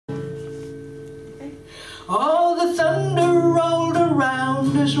Oh, the thunder rolled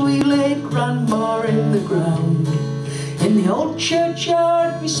around as we laid Grandma in the ground, in the old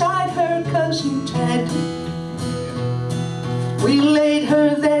churchyard beside her cousin Ted. We laid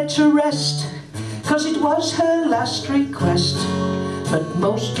her there to rest, 'cause it was her last request, but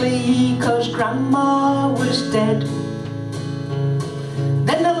mostly 'cause Grandma was dead.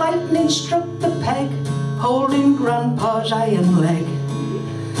 Then the lightning struck the peg, holding Grandpa's iron leg,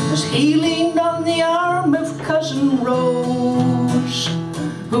 as he leaned on the arm of Cousin Rose,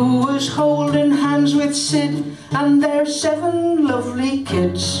 who was holding hands with Sid and their 7 lovely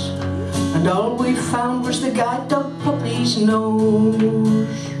kids. And all we found was the guide dog puppy's nose.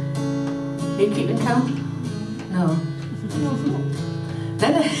 Are you keeping count? No.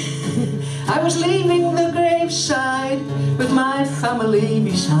 Then I was leaving the graveside with my family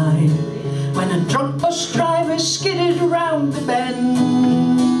beside, when a drunk bus driver skidded round the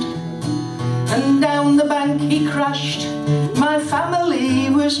bend, and down the bank he crashed. My family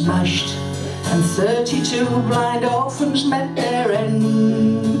was mashed, and 32 blind orphans met their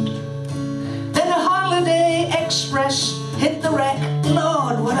end. Then a holiday express hit the wreck.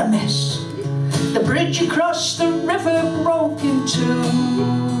 Lord, what a mess. The bridge across the river broke in two,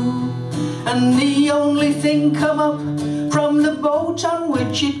 and the only thing come up from the boat on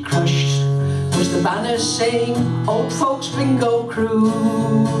which it crushed was the banner saying Old Folks Bingo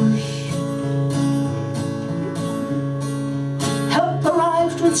Cruise. Help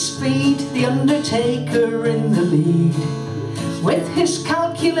arrived with speed, the undertaker in the lead, with his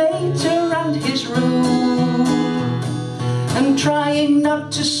calculator and his rule, and trying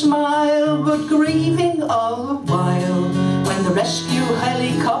not to smile but grieving all the while when the rescue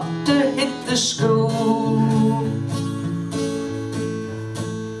helicopter hit the school.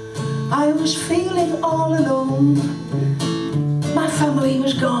 I was feeling all alone, my family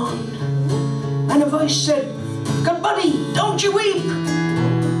was gone, and a voice said, "Good buddy, don't you weep.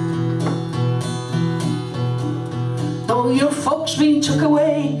 Though your folks been took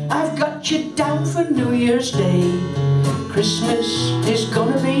away, I've got you down for New Year's Day. Christmas is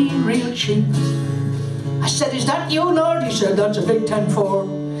gonna be real cheap." I said, "Is that you, Lord?" He said, "That's a big 10-4.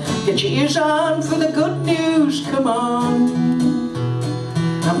 Get your ears on for the good news, come on.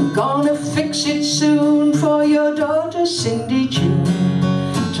 I'm gonna fix it soon for your daughter Cindy June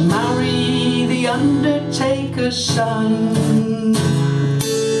to marry the undertaker's son."